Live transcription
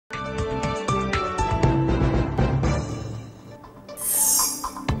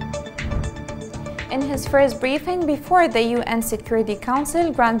his first briefing before the UN Security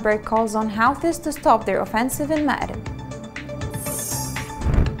Council, Grandberg calls on Houthis to stop their offensive in Ma'rib.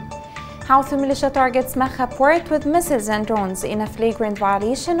 Houthi militia targets Mecca port with missiles and drones in a flagrant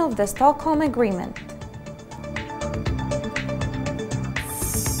violation of the Stockholm Agreement.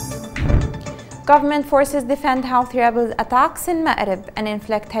 Government forces defend Houthi rebel attacks in Ma'rib and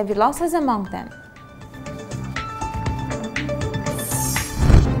inflict heavy losses among them.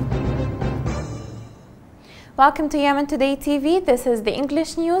 Welcome to Yemen Today TV. This is the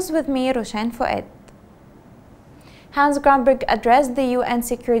English news with me, Roshan Fouad. Hans Grandberg addressed the UN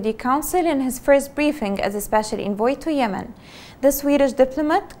Security Council in his first briefing as a special envoy to Yemen. The Swedish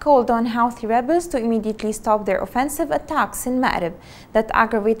diplomat called on Houthi rebels to immediately stop their offensive attacks in Ma'rib that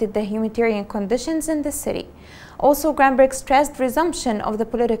aggravated the humanitarian conditions in the city. Also, Grandberg stressed resumption of the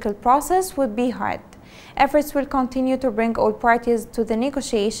political process would be hard. Efforts will continue to bring all parties to the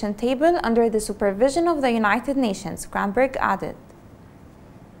negotiation table under the supervision of the United Nations, Grandberg added.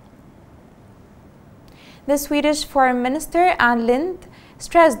 The Swedish Foreign Minister Ann Linde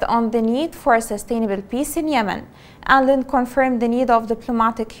stressed on the need for sustainable peace in Yemen. Ann Linde confirmed the need of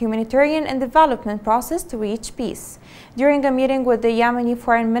diplomatic, humanitarian and development process to reach peace. During a meeting with the Yemeni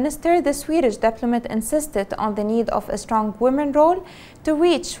Foreign Minister, the Swedish diplomat insisted on the need of a strong women role to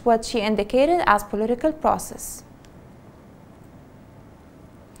reach what she indicated as political process.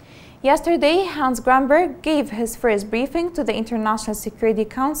 Yesterday, Hans Grandberg gave his first briefing to the International Security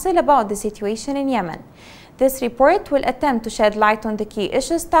Council about the situation in Yemen. This report will attempt to shed light on the key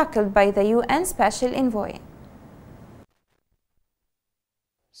issues tackled by the UN Special Envoy.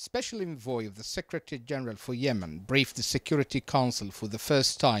 Special Envoy of the Secretary General for Yemen briefed the Security Council for the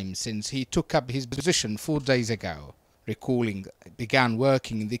first time since he took up his position 4 days ago, recalling he began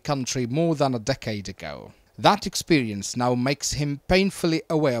working in the country more than a decade ago. That experience now makes him painfully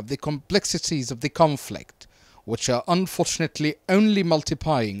aware of the complexities of the conflict, which are unfortunately only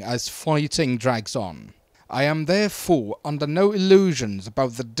multiplying as fighting drags on. I am therefore under no illusions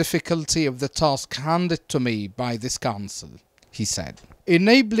about the difficulty of the task handed to me by this council, he said.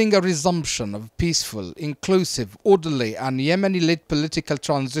 Enabling a resumption of peaceful, inclusive, orderly and Yemeni-led political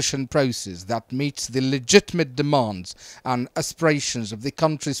transition process that meets the legitimate demands and aspirations of the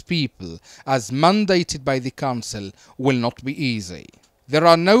country's people as mandated by the Council will not be easy. There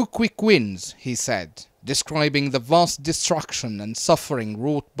are no quick wins, he said, describing the vast destruction and suffering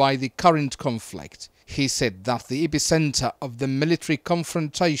wrought by the current conflict. He said that the epicenter of the military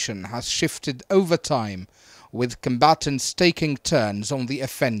confrontation has shifted over time, with combatants taking turns on the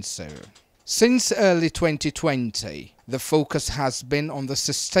offensive. Since early 2020, the focus has been on the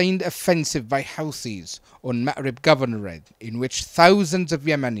sustained offensive by Houthis on Ma'rib Governorate, in which thousands of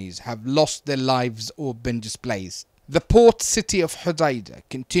Yemenis have lost their lives or been displaced. The port city of Hodeidah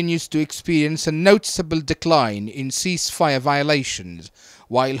continues to experience a noticeable decline in ceasefire violations,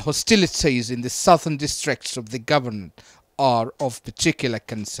 while hostilities in the southern districts of the governorate are of particular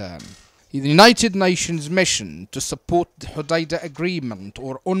concern. The United Nations mission to support the Hodeidah Agreement,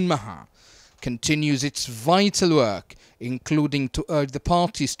 or UNMAHA, continues its vital work, including to urge the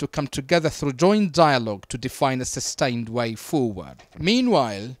parties to come together through joint dialogue to define a sustained way forward.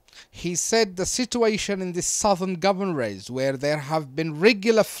 Meanwhile, he said the situation in the southern governorates, where there have been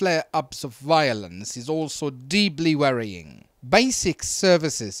regular flare-ups of violence, is also deeply worrying. Basic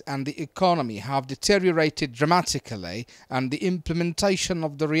services and the economy have deteriorated dramatically, and the implementation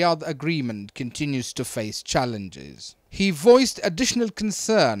of the Riyadh Agreement continues to face challenges. He voiced additional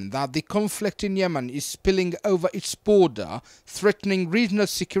concern that the conflict in Yemen is spilling over its border, threatening regional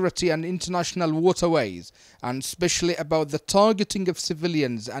security and international waterways, and especially about the targeting of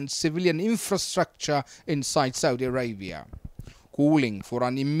civilians and civilian infrastructure inside Saudi Arabia. Calling for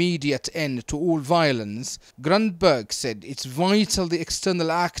an immediate end to all violence, Grandberg said it's vital the external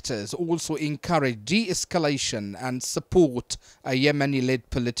actors also encourage de-escalation and support a Yemeni-led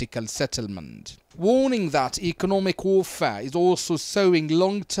political settlement. Warning that economic warfare is also sowing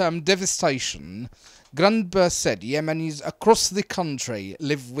long-term devastation, Grandberg said Yemenis across the country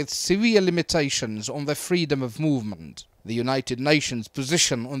live with severe limitations on their freedom of movement. The United Nations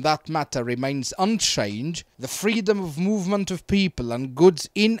position on that matter remains unchanged. The freedom of movement of people and goods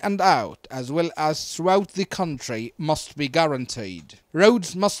in and out, as well as throughout the country, must be guaranteed.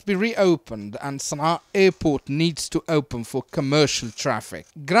 Roads must be reopened and Sana'a Airport needs to open for commercial traffic.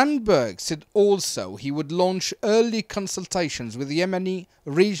 Grandberg said also he would launch early consultations with Yemeni,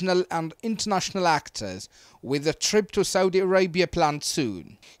 regional and international actors, with a trip to Saudi Arabia planned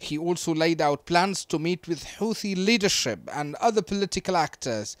soon. He also laid out plans to meet with Houthi leadership leadership and other political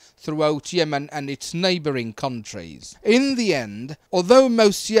actors throughout Yemen and its neighboring countries. In the end, although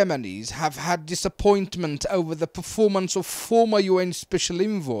most Yemenis have had disappointment over the performance of former UN Special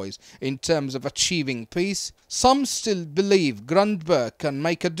Envoys in terms of achieving peace, some still believe Grundberg can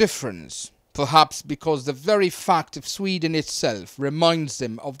make a difference. Perhaps because the very fact of Sweden itself reminds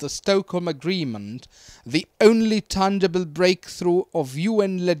them of the Stockholm Agreement, the only tangible breakthrough of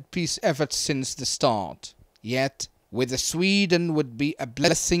UN-led peace efforts since the start. Yet, whether Sweden would be a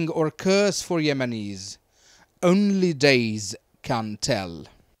blessing or curse for Yemenis, only days can tell.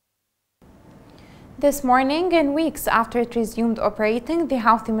 This morning, and weeks after it resumed operating, the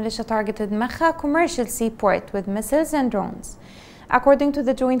Houthi militia targeted Mekha commercial seaport with missiles and drones. According to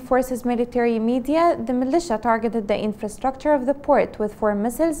the Joint Forces military media, the militia targeted the infrastructure of the port with 4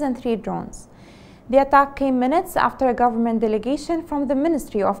 missiles and 3 drones. The attack came minutes after a government delegation from the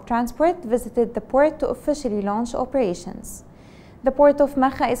Ministry of Transport visited the port to officially launch operations. The port of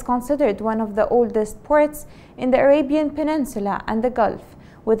Mekha is considered one of the oldest ports in the Arabian Peninsula and the Gulf,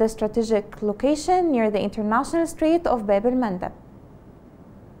 with a strategic location near the international strait of Bab el-Mandeb.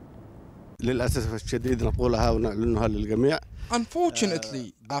 للأسف الشديد نقولها ونعلنها للجميع.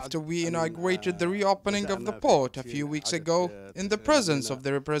 Unfortunately, after we inaugurated the reopening of the port a few weeks ago, in the presence of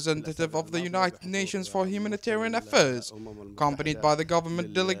the representative of the United Nations for Humanitarian Affairs, accompanied by the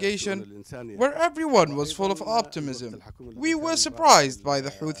government delegation, where everyone was full of optimism, we were surprised by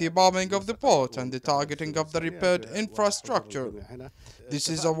the Houthi bombing of the port and the targeting of the repaired infrastructure. This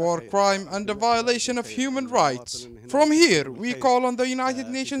is a war crime and a violation of human rights. From here, we call on the United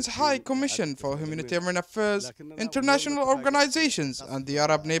Nations High Commission for Humanitarian Affairs, international organizations, and the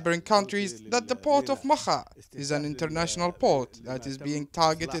Arab neighboring countries that the port of Mekha is an international port that is being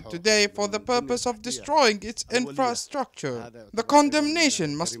targeted today for the purpose of destroying its infrastructure. The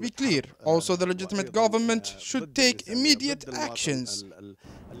condemnation must be clear. Also, the legitimate government should take immediate actions.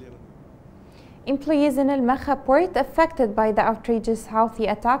 Employees in Al-Mekha port affected by the outrageous Houthi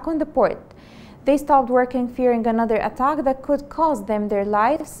attack on the port. They stopped working fearing another attack that could cost them their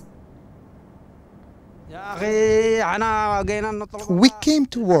lives. We came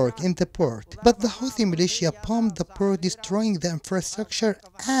to work in the port, but the Houthi militia bombed the port, destroying the infrastructure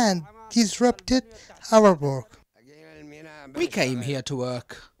and disrupted our work. We came here to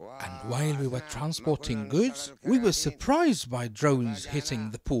work, and while we were transporting goods, we were surprised by drones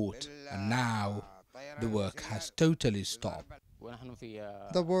hitting the port, and now the work has totally stopped.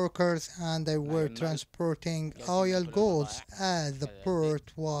 The workers and I were transporting oil goods as the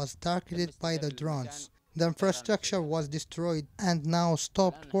port was targeted by the drones. The infrastructure was destroyed and now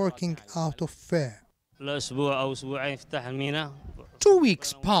stopped working out of fear. 2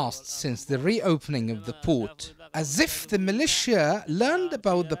 weeks passed since the reopening of the port, as if the militia learned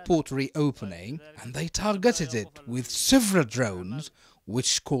about the port reopening and they targeted it with several drones,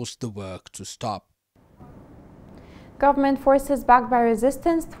 which caused the work to stop. Government forces backed by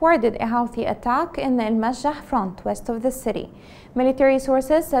resistance thwarted a Houthi attack in the Al-Majjah front west of the city. Military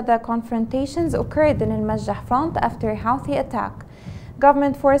sources said that confrontations occurred in Al-Majjah front after a Houthi attack.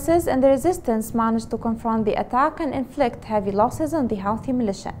 Government forces and the resistance managed to confront the attack and inflict heavy losses on the Houthi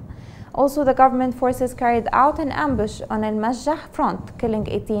militia. Also, the government forces carried out an ambush on Al-Majjah front, killing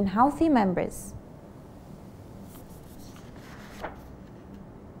 18 Houthi members.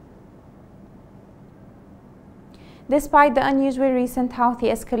 Despite the unusual recent Houthi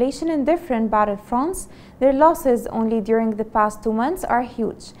escalation in different battlefronts, their losses only during the past 2 months are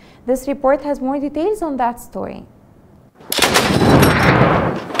huge. This report has more details on that story.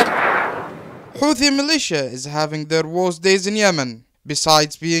 Houthi militia is having their worst days in Yemen.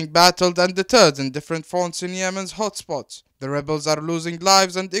 Besides being battled and deterred in different fronts in Yemen's hotspots, the rebels are losing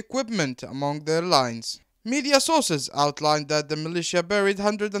lives and equipment among their lines. Media sources outlined that the militia buried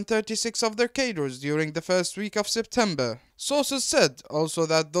 136 of their cadres during the first week of September. Sources said also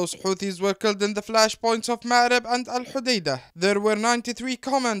that those Houthis were killed in the flashpoints of Ma'rib and Al-Hudaydah. There were 93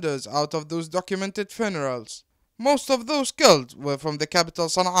 commanders out of those documented funerals. Most of those killed were from the capital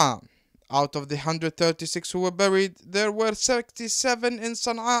Sana'a. Out of the 136 who were buried, there were 67 in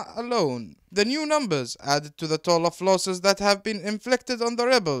Sana'a alone. The new numbers added to the toll of losses that have been inflicted on the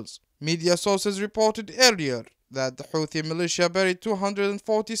rebels. Media sources reported earlier that the Houthi militia buried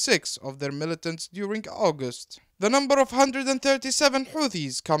 246 of their militants during August. The number of 137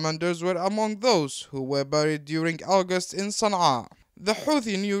 Houthis commanders were among those who were buried during August in Sana'a. The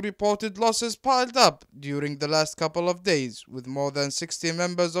Houthi new reported losses piled up during the last couple of days, with more than 60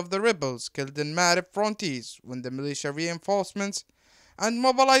 members of the rebels killed in Ma'rib frontiers when the militia reinforcements and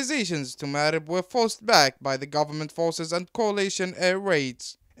mobilizations to Ma'rib were forced back by the government forces and coalition air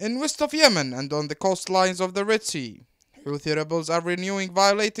raids. In west of Yemen and on the coastlines of the Red Sea, Houthi rebels are renewing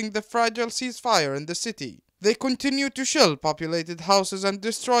violating the fragile ceasefire in the city. They continue to shell populated houses and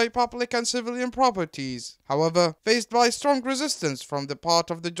destroy public and civilian properties. However, faced by strong resistance from the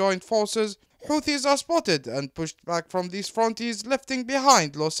part of the joint forces, Houthis are spotted and pushed back from these frontiers, lifting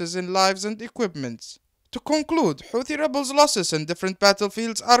behind losses in lives and equipments. To conclude, Houthi rebels' losses in different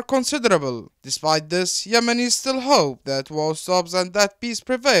battlefields are considerable. Despite this, Yemenis still hope that war stops and that peace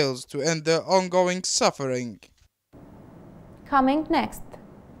prevails to end their ongoing suffering. Coming next.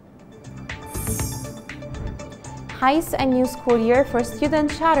 Heists a new school year for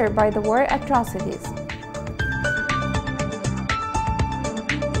students shattered by the war atrocities.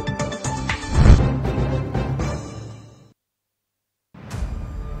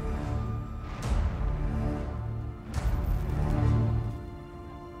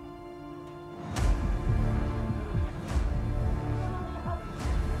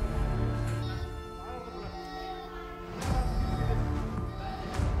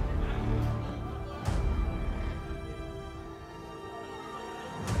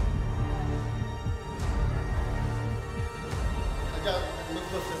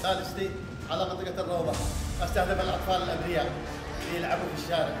 ثالثتي على منطقة الروضة استهدف الأطفال الأبرياء اللي يلعبوا في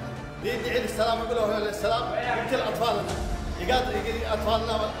الشارع يدعي للسلام يقولوا للسلام يقتل أطفالنا يقاتل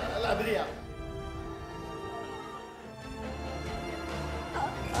أطفالنا الأبرياء.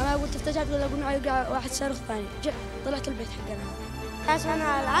 أنا قلت افتجعت ولا أقول معي واحد صاروخ ثاني طلعت البيت حقنا جالس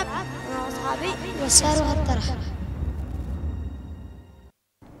أنا ألعب أنا وأصحابي والصاروخ انطرح.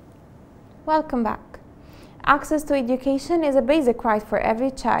 Welcome back. Access to education is a basic right for every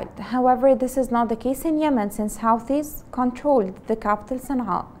child. However, this is not the case in Yemen since Houthis controlled the capital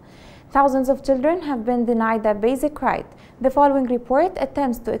Sana'a. Thousands of children have been denied that basic right. The following report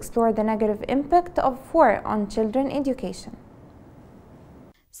attempts to explore the negative impact of war on children's education.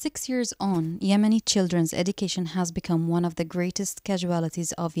 6 years on, Yemeni children's education has become one of the greatest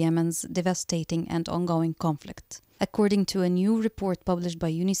casualties of Yemen's devastating and ongoing conflict. According to a new report published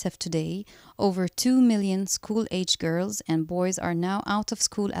by UNICEF today, over 2 million school-age girls and boys are now out of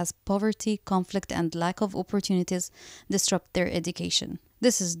school as poverty, conflict, and lack of opportunities disrupt their education.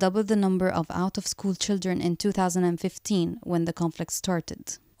 This is double the number of out-of-school children in 2015 when the conflict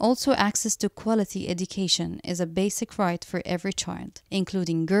started. Also, access to quality education is a basic right for every child,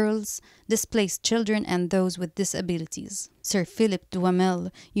 including girls, displaced children, and those with disabilities. Sir Philip Duhamel,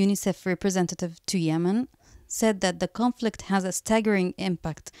 UNICEF representative to Yemen, said that the conflict has a staggering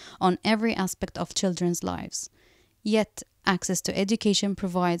impact on every aspect of children's lives. Yet, access to education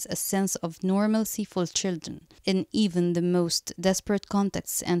provides a sense of normalcy for children in even the most desperate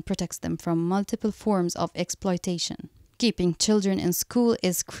contexts and protects them from multiple forms of exploitation. Keeping children in school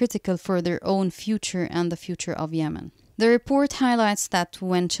is critical for their own future and the future of Yemen. The report highlights that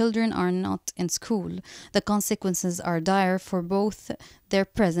when children are not in school, the consequences are dire for both their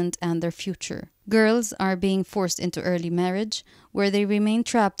present and their future. Girls are being forced into early marriage, where they remain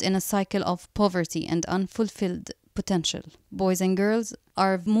trapped in a cycle of poverty and unfulfilled potential. Boys and girls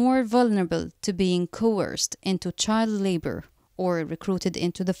are more vulnerable to being coerced into child labor or recruited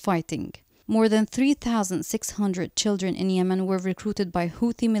into the fighting. More than 3,600 children in Yemen were recruited by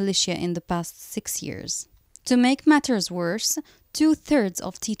Houthi militia in the past 6 years. To make matters worse, 2/3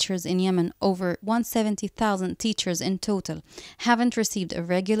 of teachers in Yemen, over 170,000 teachers in total, haven't received a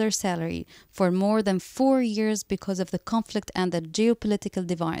regular salary for more than 4 years because of the conflict and the geopolitical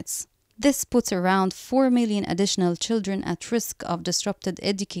divides. This puts around 4 million additional children at risk of disrupted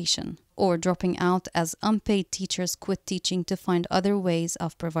education or dropping out as unpaid teachers quit teaching to find other ways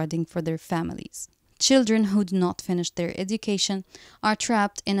of providing for their families. Children who do not finish their education are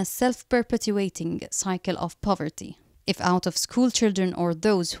trapped in a self-perpetuating cycle of poverty. If out-of-school children or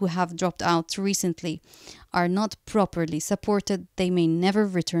those who have dropped out recently are not properly supported, they may never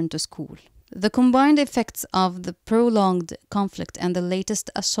return to school. The combined effects of the prolonged conflict and the latest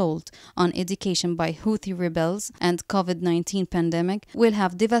assault on education by Houthi rebels and COVID-19 pandemic will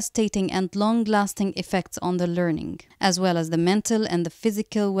have devastating and long-lasting effects on the learning, as well as the mental and the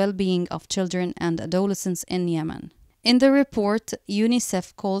physical well-being of children and adolescents in Yemen. In the report,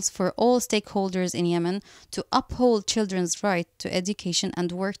 UNICEF calls for all stakeholders in Yemen to uphold children's right to education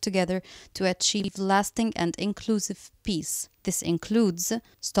and work together to achieve lasting and inclusive peace. This includes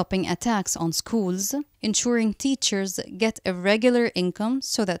stopping attacks on schools, ensuring teachers get a regular income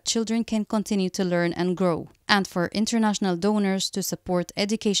so that children can continue to learn and grow, and for international donors to support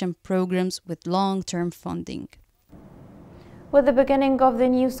education programs with long-term funding. With the beginning of the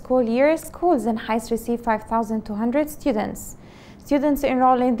new school year, schools in Hais receive 5,200 students. Students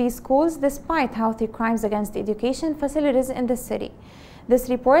enroll in these schools despite Houthi crimes against education facilities in the city. This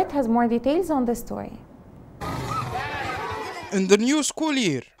report has more details on the story. In the new school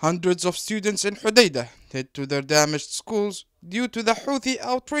year, hundreds of students in Hodeidah head to their damaged schools due to the Houthi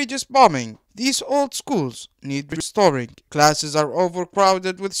outrageous bombing. These old schools need restoring. Classes are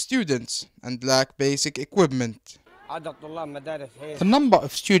overcrowded with students and lack basic equipment. The number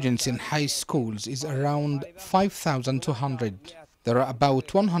of students in high schools is around 5,200. There are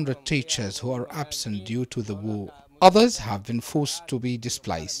about 100 teachers who are absent due to the war. Others have been forced to be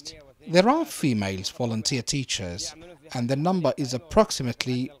displaced. There are female volunteer teachers, and the number is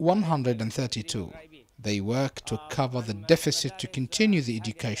approximately 132. They work to cover the deficit to continue the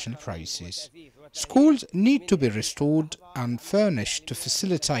education process. Schools need to be restored and furnished to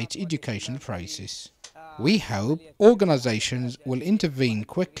facilitate education process. We hope organizations will intervene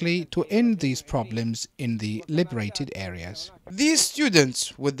quickly to end these problems in the liberated areas. These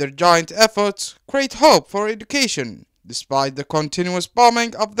students, with their giant efforts, create hope for education, despite the continuous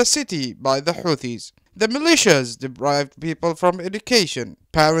bombing of the city by the Houthis. The militias deprived people from education.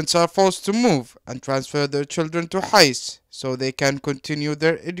 Parents are forced to move and transfer their children to Hais so they can continue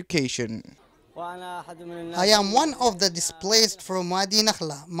their education. I am one of the displaced from Wadi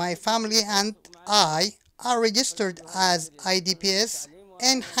Nakhla. My family and I are registered as IDPs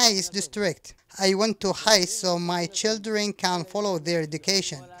in Hais district. I went to Hais so my children can follow their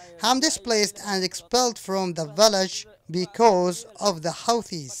education. I'm displaced and expelled from the village because of the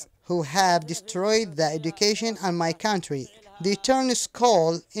Houthis, who have destroyed the education in my country. They turned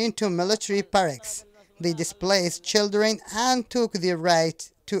school into military barracks. They displaced children and took their right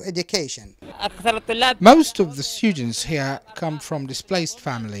to education. Most of the students here come from displaced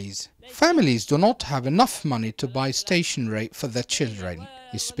families. Families do not have enough money to buy stationery for their children,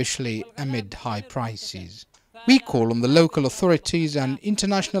 especially amid high prices. We call on the local authorities and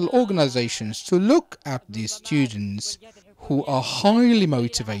international organizations to look at these students who are highly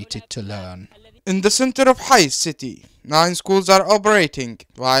motivated to learn. In the center of Hais city, 9 schools are operating,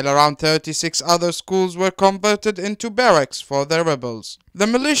 while around 36 other schools were converted into barracks for the rebels. The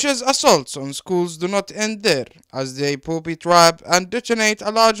militia's assaults on schools do not end there, as they booby-trap and detonate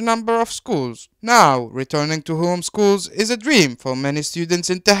a large number of schools. Now, returning to home schools is a dream for many students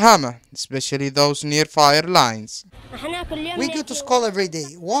in Tehama, especially those near fire lines. We go to school every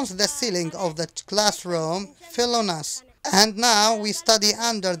day. Once the ceiling of the classroom fell on us, and now we study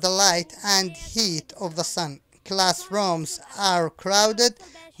under the light and heat of the sun. Classrooms are crowded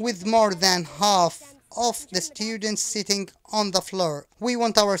with more than half of the students sitting on the floor. We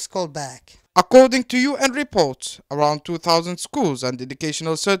want our school back. According to UN reports, around 2,000 schools and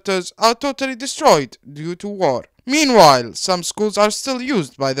educational centers are totally destroyed due to war. Meanwhile, some schools are still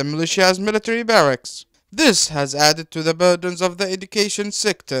used by the militia as military barracks. This has added to the burdens of the education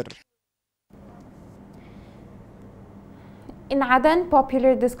sector. In Aden,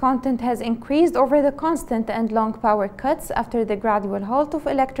 popular discontent has increased over the constant and long power cuts after the gradual halt of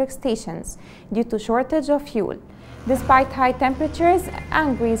electric stations due to shortage of fuel. Despite high temperatures,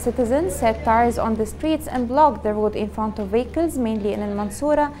 angry citizens set tires on the streets and blocked the road in front of vehicles, mainly in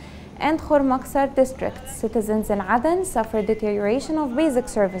Al-Mansoura and Khor-Maksar districts. Citizens in Aden suffered deterioration of basic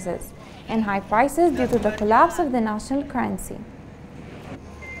services and high prices due to the collapse of the national currency.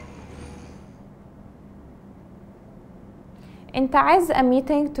 In Taiz, a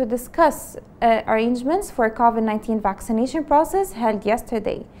meeting to discuss arrangements for COVID-19 vaccination process held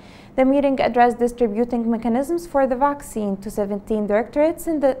yesterday. The meeting addressed distributing mechanisms for the vaccine to 17 directorates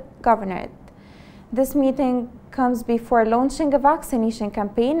in the governorate. This meeting comes before launching a vaccination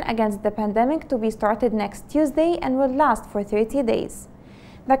campaign against the pandemic to be started next Tuesday and will last for 30 days.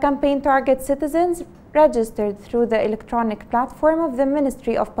 The campaign targets citizens registered through the electronic platform of the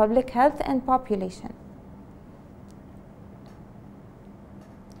Ministry of Public Health and Population.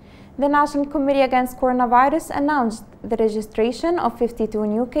 The National Committee Against Coronavirus announced the registration of 52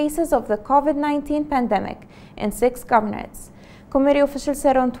 new cases of the COVID-19 pandemic in 6 governorates. Committee officials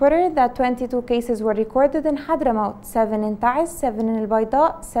said on Twitter that 22 cases were recorded in Hadramaut, 7 in Taiz, 7 in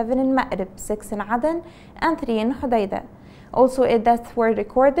Al-Bayda, 7 in Ma'rib, 6 in Aden, and 3 in Hodeidah. Also, 8 deaths were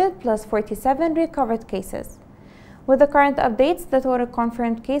recorded, plus 47 recovered cases. With the current updates, the total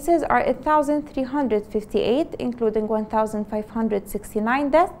confirmed cases are 1,358, including 1,569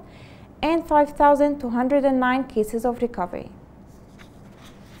 deaths and 5,209 cases of recovery.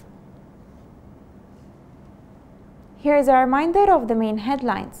 Here is a reminder of the main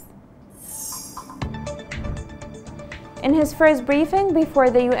headlines. In his first briefing before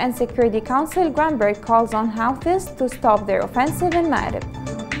the UN Security Council, Granberg calls on Houthis to stop their offensive in Ma'rib.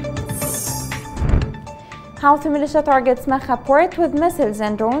 Houthi militia targets Mekha port with missiles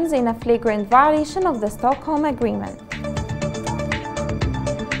and drones in a flagrant violation of the Stockholm Agreement.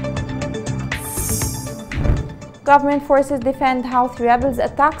 Government forces defend Houthi rebels'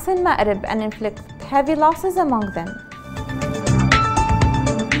 attacks in Ma'rib and inflict heavy losses among them.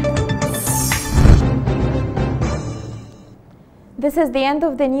 This is the end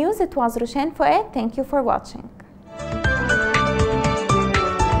of the news. It was Roshan Fouad. Thank you for watching.